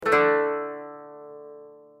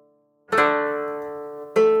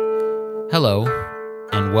Hello,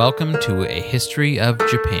 and welcome to A History of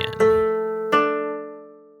Japan.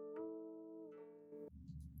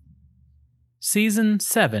 Season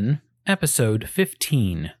 7, Episode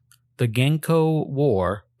 15, The Genkō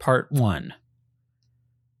War, Part 1.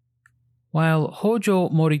 While Hojo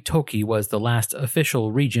Moritoki was the last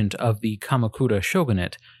official regent of the Kamakura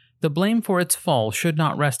shogunate, the blame for its fall should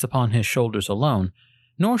not rest upon his shoulders alone,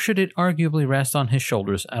 nor should it arguably rest on his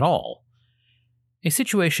shoulders at all. A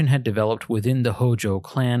situation had developed within the Hojo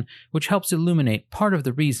clan which helps illuminate part of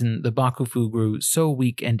the reason the Bakufu grew so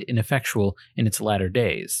weak and ineffectual in its latter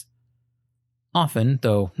days. Often,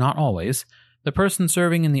 though not always, the person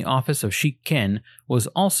serving in the office of Shikken was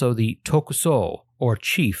also the Tokuso, or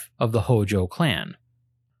chief of the Hojo clan.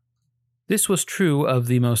 This was true of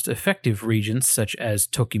the most effective regents such as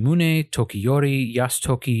Tokimune, Tokiyori,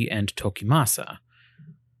 Yasutoki, and Tokimasa.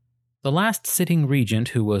 The last sitting regent,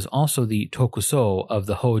 who was also the Tokuso of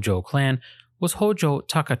the Hojo clan, was Hojo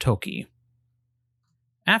Takatoki.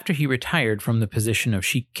 After he retired from the position of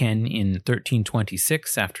Shikken in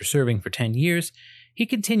 1326 after serving for 10 years, he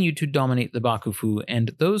continued to dominate the Bakufu,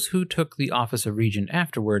 and those who took the office of regent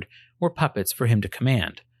afterward were puppets for him to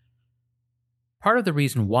command. Part of the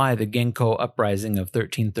reason why the Genkō uprising of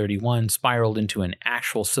 1331 spiraled into an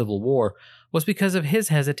actual civil war was because of his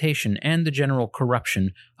hesitation and the general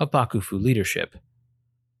corruption of Bakufu leadership.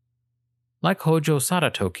 Like Hojo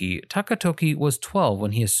Sadatoki, Takatoki was 12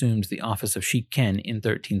 when he assumed the office of Shikken in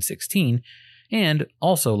 1316, and,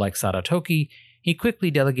 also like Sadatoki, he quickly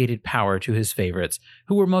delegated power to his favorites,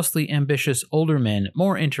 who were mostly ambitious older men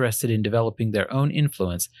more interested in developing their own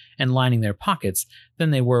influence and lining their pockets than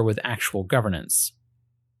they were with actual governance.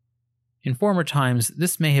 In former times,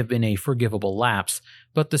 this may have been a forgivable lapse,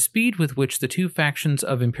 but the speed with which the two factions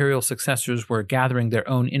of imperial successors were gathering their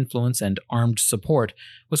own influence and armed support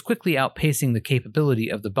was quickly outpacing the capability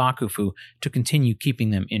of the Bakufu to continue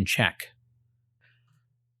keeping them in check.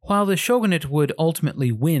 While the shogunate would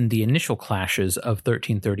ultimately win the initial clashes of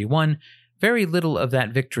 1331, very little of that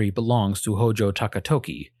victory belongs to Hojo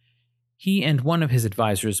Takatoki. He and one of his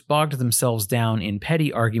advisors bogged themselves down in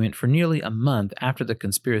petty argument for nearly a month after the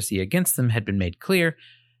conspiracy against them had been made clear,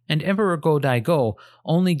 and Emperor Go-Daigo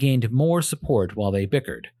only gained more support while they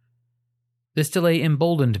bickered. This delay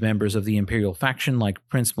emboldened members of the imperial faction like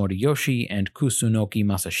Prince Moriyoshi and Kusunoki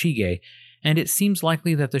Masashige, and it seems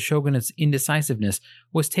likely that the shogunate's indecisiveness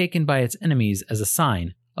was taken by its enemies as a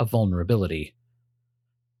sign of vulnerability.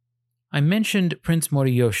 I mentioned Prince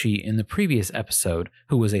Moriyoshi in the previous episode,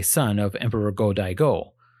 who was a son of Emperor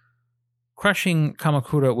Go-Daigo. Crushing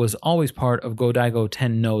Kamakura was always part of Go-Daigo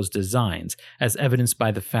Tenno's designs, as evidenced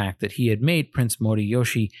by the fact that he had made Prince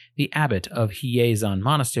Moriyoshi the abbot of Hiezan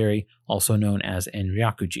Monastery, also known as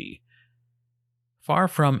Enryakuji. Far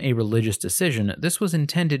from a religious decision, this was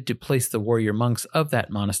intended to place the warrior monks of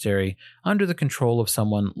that monastery under the control of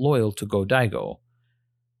someone loyal to Go-Daigo.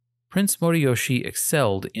 Prince Moriyoshi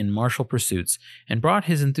excelled in martial pursuits and brought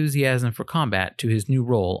his enthusiasm for combat to his new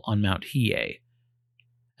role on Mount Hiei.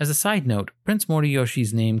 As a side note, Prince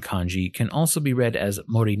Moriyoshi's name kanji can also be read as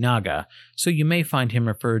Morinaga, so you may find him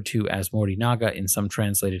referred to as Morinaga in some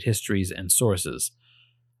translated histories and sources.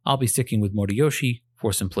 I'll be sticking with Moriyoshi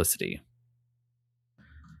for simplicity.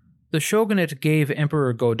 The shogunate gave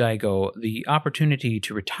Emperor Go-Daigo the opportunity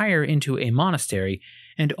to retire into a monastery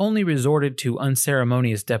and only resorted to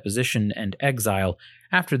unceremonious deposition and exile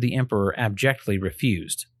after the emperor abjectly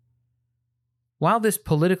refused. While this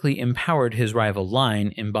politically empowered his rival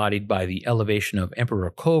line, embodied by the elevation of Emperor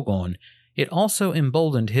Kogon, it also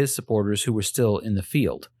emboldened his supporters who were still in the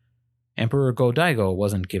field. Emperor Go-Daigo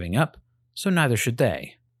wasn't giving up, so neither should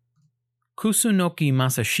they. Kusunoki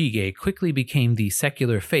Masashige quickly became the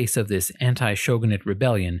secular face of this anti-shogunate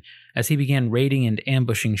rebellion as he began raiding and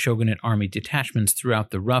ambushing shogunate army detachments throughout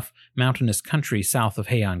the rough, mountainous country south of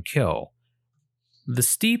Heian-kyo. The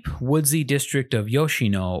steep, woodsy district of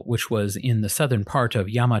Yoshino, which was in the southern part of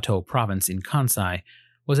Yamato province in Kansai,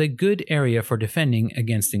 was a good area for defending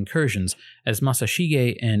against incursions, as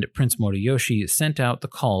Masashige and Prince Moriyoshi sent out the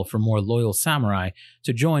call for more loyal samurai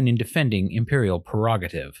to join in defending imperial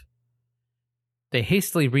prerogative. They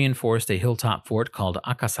hastily reinforced a hilltop fort called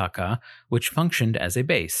Akasaka, which functioned as a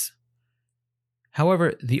base.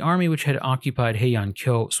 However, the army which had occupied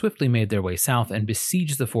Heian-kyo swiftly made their way south and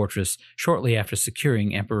besieged the fortress shortly after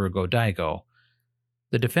securing Emperor Go-Daigo.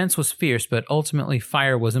 The defense was fierce, but ultimately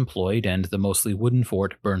fire was employed and the mostly wooden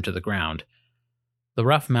fort burned to the ground. The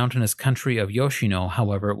rough mountainous country of Yoshino,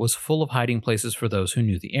 however, was full of hiding places for those who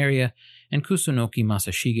knew the area, and Kusunoki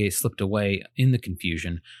Masashige slipped away in the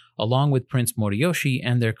confusion, along with Prince Moriyoshi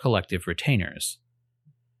and their collective retainers.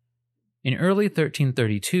 In early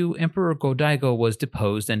 1332, Emperor Go-Daigo was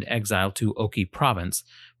deposed and exiled to Oki province,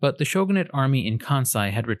 but the shogunate army in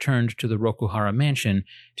Kansai had returned to the Rokuhara mansion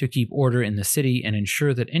to keep order in the city and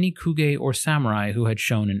ensure that any kuge or samurai who had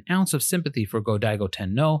shown an ounce of sympathy for Go-Daigo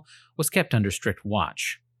Tenno was kept under strict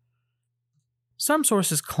watch. Some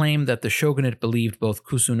sources claim that the shogunate believed both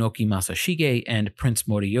Kusunoki Masashige and Prince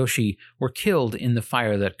Moriyoshi were killed in the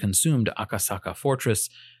fire that consumed Akasaka Fortress,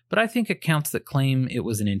 but I think accounts that claim it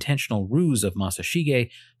was an intentional ruse of Masashige,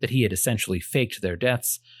 that he had essentially faked their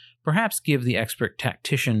deaths, perhaps give the expert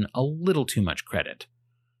tactician a little too much credit.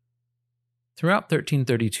 Throughout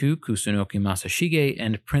 1332, Kusunoki Masashige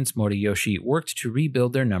and Prince Moriyoshi worked to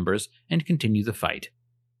rebuild their numbers and continue the fight.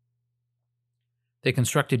 They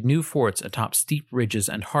constructed new forts atop steep ridges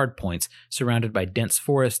and hardpoints surrounded by dense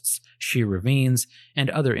forests, sheer ravines, and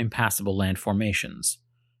other impassable land formations.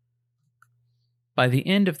 By the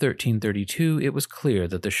end of 1332, it was clear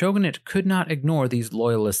that the shogunate could not ignore these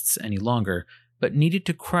loyalists any longer, but needed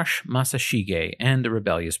to crush Masashige and the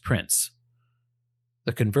rebellious prince.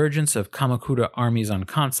 The convergence of Kamakura armies on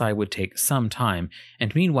Kansai would take some time,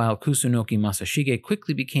 and meanwhile Kusunoki Masashige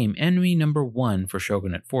quickly became enemy number one for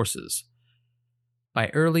shogunate forces. By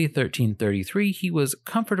early 1333, he was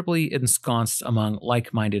comfortably ensconced among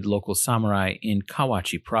like-minded local samurai in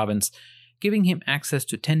Kawachi province, giving him access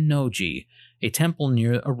to Tennoji, a temple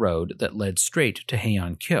near a road that led straight to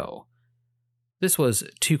Heian-kyo. This was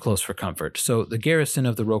too close for comfort, so the garrison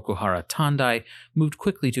of the Rokuhara Tandai moved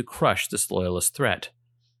quickly to crush this loyalist threat.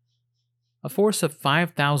 A force of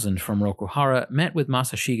 5,000 from Rokuhara met with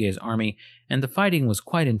Masashige's army, and the fighting was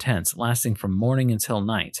quite intense, lasting from morning until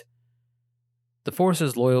night. The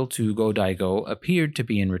forces loyal to Go-Daigo appeared to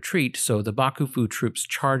be in retreat, so the Bakufu troops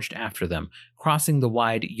charged after them, crossing the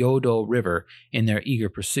wide Yodo River in their eager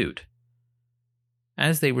pursuit.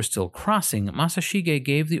 As they were still crossing, Masashige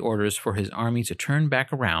gave the orders for his army to turn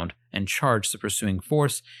back around and charge the pursuing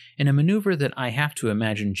force in a maneuver that I have to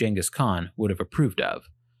imagine Genghis Khan would have approved of.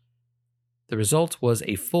 The result was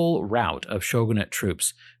a full rout of shogunate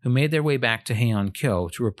troops, who made their way back to Heian-kyo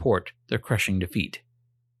to report their crushing defeat.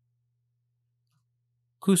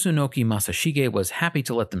 Kusunoki Masashige was happy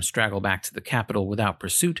to let them straggle back to the capital without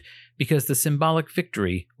pursuit because the symbolic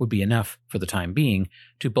victory would be enough, for the time being,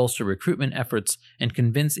 to bolster recruitment efforts and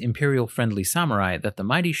convince imperial-friendly samurai that the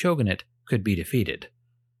mighty shogunate could be defeated.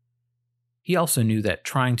 He also knew that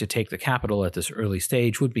trying to take the capital at this early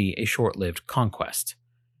stage would be a short-lived conquest.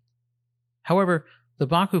 However, the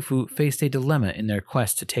Bakufu faced a dilemma in their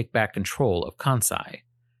quest to take back control of Kansai.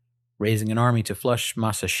 Raising an army to flush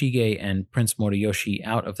Masashige and Prince Moriyoshi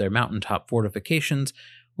out of their mountaintop fortifications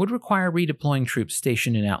would require redeploying troops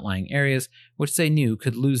stationed in outlying areas which they knew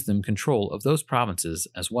could lose them control of those provinces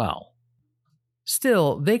as well.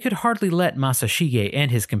 Still, they could hardly let Masashige and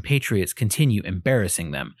his compatriots continue embarrassing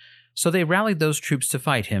them, so they rallied those troops to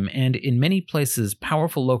fight him, and in many places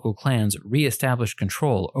powerful local clans re-established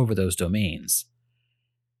control over those domains.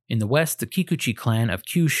 In the west, the Kikuchi clan of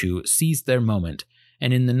Kyushu seized their moment,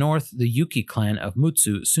 and in the north, the Yuki clan of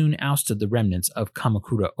Mutsu soon ousted the remnants of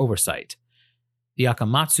Kamakura oversight. The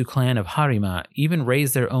Akamatsu clan of Harima even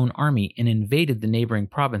raised their own army and invaded the neighboring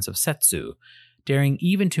province of Setsu, daring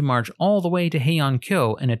even to march all the way to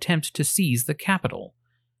Heian-kyo and attempt to seize the capital.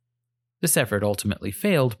 This effort ultimately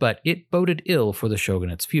failed, but it boded ill for the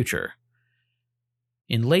shogunate's future.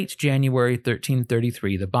 In late January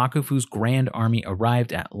 1333, the Bakufu's grand army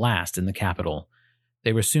arrived at last in the capital.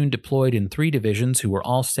 They were soon deployed in 3 divisions who were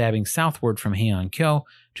all stabbing southward from Heian-kyo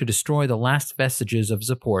to destroy the last vestiges of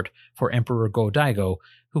support for Emperor Go-Daigo,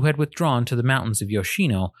 who had withdrawn to the mountains of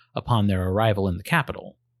Yoshino upon their arrival in the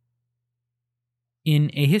capital. In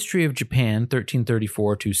A History of Japan,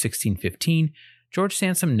 1334 to 1615, George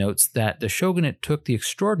Sansom notes that the shogunate took the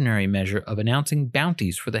extraordinary measure of announcing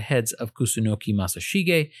bounties for the heads of Kusunoki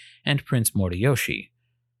Masashige and Prince Moriyoshi.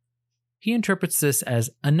 He interprets this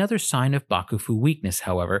as another sign of Bakufu weakness,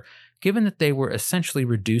 however, given that they were essentially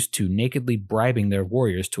reduced to nakedly bribing their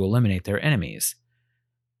warriors to eliminate their enemies.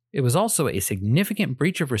 It was also a significant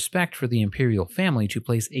breach of respect for the imperial family to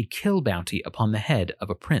place a kill bounty upon the head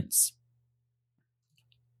of a prince.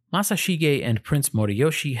 Masashige and Prince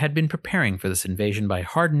Moriyoshi had been preparing for this invasion by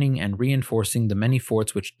hardening and reinforcing the many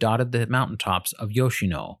forts which dotted the mountaintops of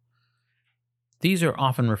Yoshino. These are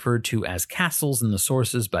often referred to as castles in the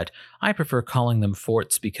sources, but I prefer calling them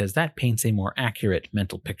forts because that paints a more accurate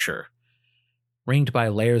mental picture. Ringed by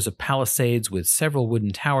layers of palisades with several wooden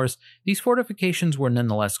towers, these fortifications were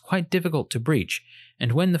nonetheless quite difficult to breach,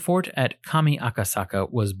 and when the fort at Kami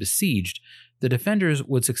Akasaka was besieged, the defenders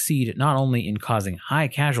would succeed not only in causing high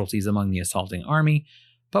casualties among the assaulting army,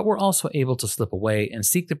 but were also able to slip away and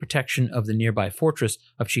seek the protection of the nearby fortress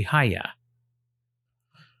of Chihaya.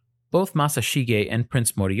 Both Masashige and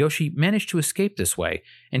Prince Moriyoshi managed to escape this way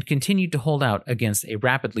and continued to hold out against a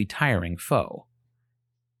rapidly tiring foe.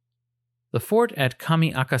 The fort at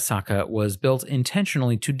Kami Akasaka was built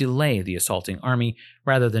intentionally to delay the assaulting army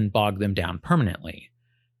rather than bog them down permanently.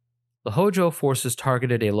 The Hojo forces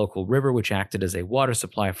targeted a local river which acted as a water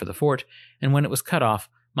supply for the fort, and when it was cut off,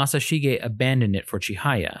 Masashige abandoned it for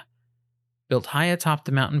Chihaya. Built high atop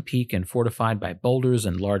the mountain peak and fortified by boulders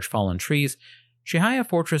and large fallen trees, Chihaya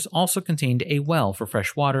Fortress also contained a well for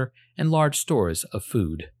fresh water and large stores of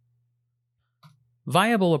food.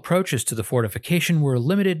 Viable approaches to the fortification were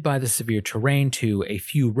limited by the severe terrain to a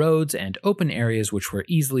few roads and open areas which were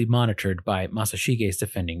easily monitored by Masashige's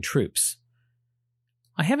defending troops.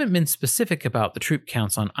 I haven't been specific about the troop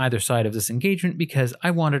counts on either side of this engagement because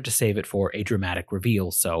I wanted to save it for a dramatic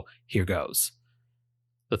reveal, so here goes.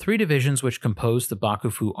 The 3 divisions which composed the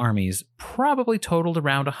Bakufu armies probably totaled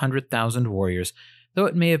around 100,000 warriors, though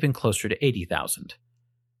it may have been closer to 80,000.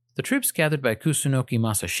 The troops gathered by Kusunoki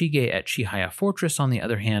Masashige at Chihaya Fortress, on the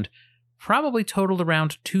other hand, probably totaled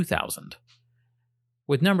around 2,000.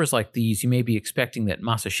 With numbers like these, you may be expecting that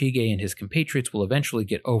Masashige and his compatriots will eventually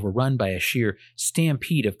get overrun by a sheer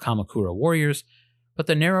stampede of Kamakura warriors, but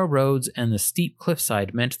the narrow roads and the steep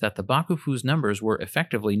cliffside meant that the Bakufu's numbers were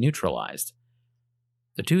effectively neutralized.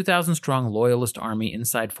 The 2,000-strong loyalist army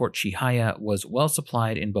inside Fort Chihaya was well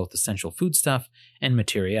supplied in both essential foodstuff and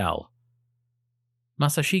materiel.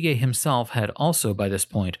 Masashige himself had also by this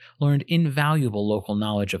point learned invaluable local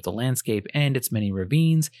knowledge of the landscape and its many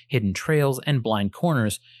ravines, hidden trails, and blind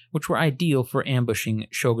corners, which were ideal for ambushing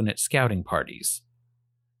shogunate scouting parties.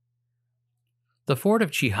 The fort of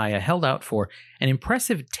Chihaya held out for an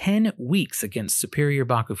impressive 10 weeks against superior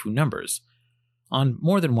Bakufu numbers. On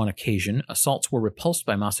more than one occasion, assaults were repulsed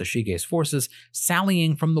by Masashige's forces,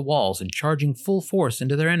 sallying from the walls and charging full force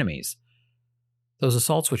into their enemies. Those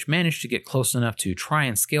assaults which managed to get close enough to try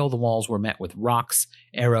and scale the walls were met with rocks,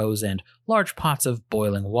 arrows, and large pots of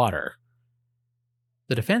boiling water.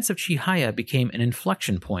 The defense of Chihaya became an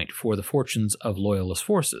inflection point for the fortunes of loyalist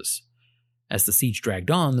forces. As the siege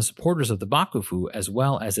dragged on, the supporters of the Bakufu, as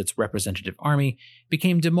well as its representative army,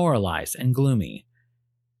 became demoralized and gloomy.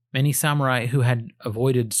 Many samurai who had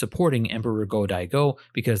avoided supporting Emperor Go-Daigo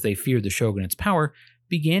because they feared the shogunate's power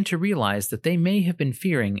began to realize that they may have been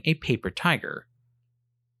fearing a paper tiger.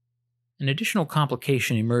 An additional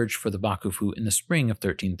complication emerged for the Bakufu in the spring of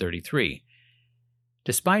 1333.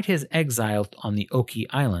 Despite his exile on the Oki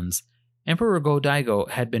Islands, Emperor Go-Daigo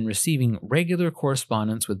had been receiving regular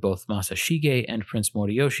correspondence with both Masashige and Prince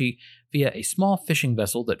Moriyoshi via a small fishing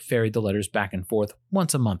vessel that ferried the letters back and forth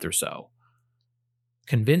once a month or so.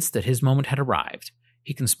 Convinced that his moment had arrived,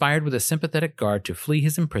 he conspired with a sympathetic guard to flee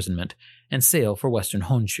his imprisonment and sail for western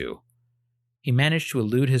Honshu. He managed to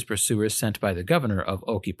elude his pursuers sent by the governor of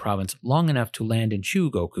Oki province long enough to land in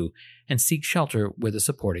Chugoku and seek shelter with a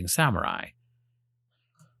supporting samurai.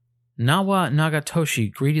 Nawa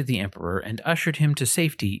Nagatoshi greeted the emperor and ushered him to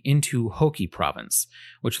safety into Hoki province,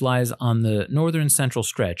 which lies on the northern central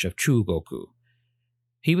stretch of Chugoku.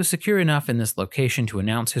 He was secure enough in this location to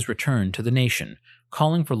announce his return to the nation,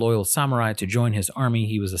 calling for loyal samurai to join his army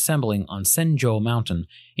he was assembling on Senjo Mountain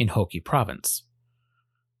in Hoki province.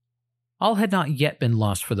 All had not yet been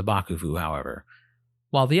lost for the Bakufu, however.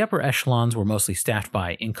 While the upper echelons were mostly staffed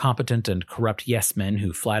by incompetent and corrupt yes-men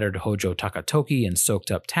who flattered Hojo Takatoki and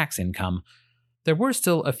soaked up tax income, there were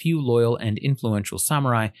still a few loyal and influential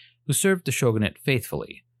samurai who served the shogunate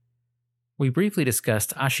faithfully. We briefly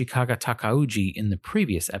discussed Ashikaga Takauji in the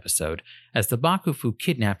previous episode, as the Bakufu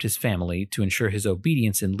kidnapped his family to ensure his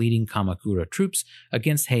obedience in leading Kamakura troops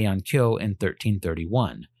against Heian-kyo in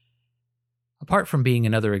 1331. Apart from being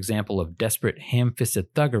another example of desperate,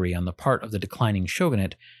 ham-fisted thuggery on the part of the declining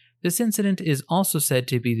shogunate, this incident is also said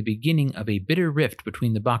to be the beginning of a bitter rift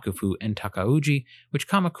between the Bakufu and Takauji, which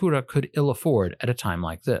Kamakura could ill afford at a time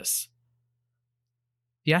like this.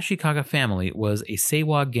 The Ashikaga family was a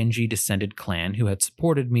Seiwa Genji-descended clan who had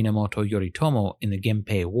supported Minamoto Yoritomo in the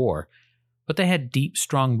Genkō War, but they had deep,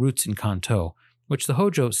 strong roots in Kanto, which the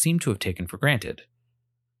Hojo seemed to have taken for granted.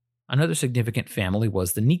 Another significant family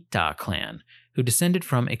was the Nitta clan, who descended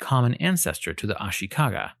from a common ancestor to the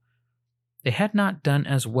Ashikaga. They had not done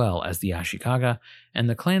as well as the Ashikaga, and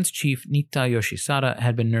the clan's chief Nitta Yoshisada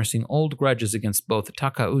had been nursing old grudges against both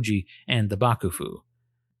Takauji and the Bakufu.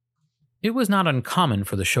 It was not uncommon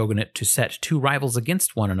for the shogunate to set two rivals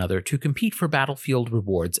against one another to compete for battlefield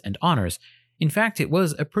rewards and honors. In fact, it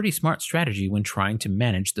was a pretty smart strategy when trying to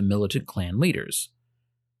manage the militant clan leaders.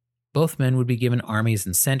 Both men would be given armies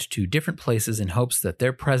and sent to different places in hopes that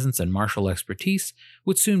their presence and martial expertise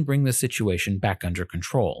would soon bring the situation back under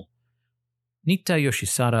control. Nitta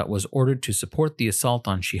Yoshisada was ordered to support the assault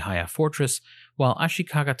on Shihaya Fortress, while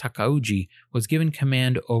Ashikaga Takauji was given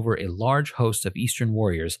command over a large host of eastern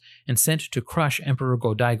warriors and sent to crush Emperor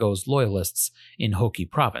Go-Daigo's loyalists in Hoki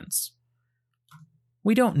Province.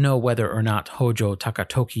 We don't know whether or not Hojo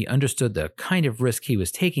Takatoki understood the kind of risk he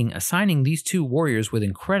was taking assigning these two warriors with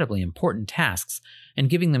incredibly important tasks and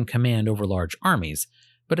giving them command over large armies,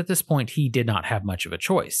 but at this point he did not have much of a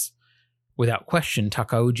choice. Without question,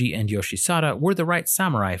 Takauji and Yoshisada were the right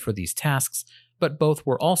samurai for these tasks, but both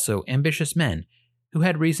were also ambitious men who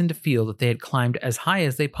had reason to feel that they had climbed as high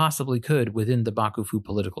as they possibly could within the Bakufu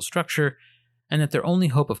political structure, and that their only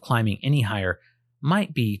hope of climbing any higher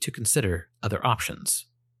might be to consider other options.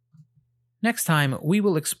 Next time, we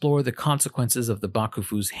will explore the consequences of the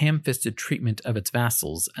Bakufu's ham-fisted treatment of its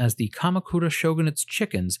vassals as the Kamakura shogunate's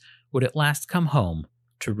chickens would at last come home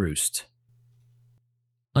to roost.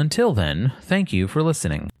 Until then, thank you for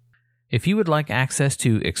listening. If you would like access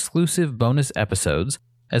to exclusive bonus episodes,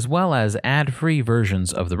 as well as ad-free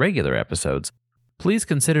versions of the regular episodes, please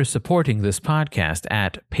consider supporting this podcast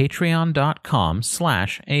at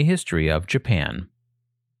patreon.com/ahistoryofjapan.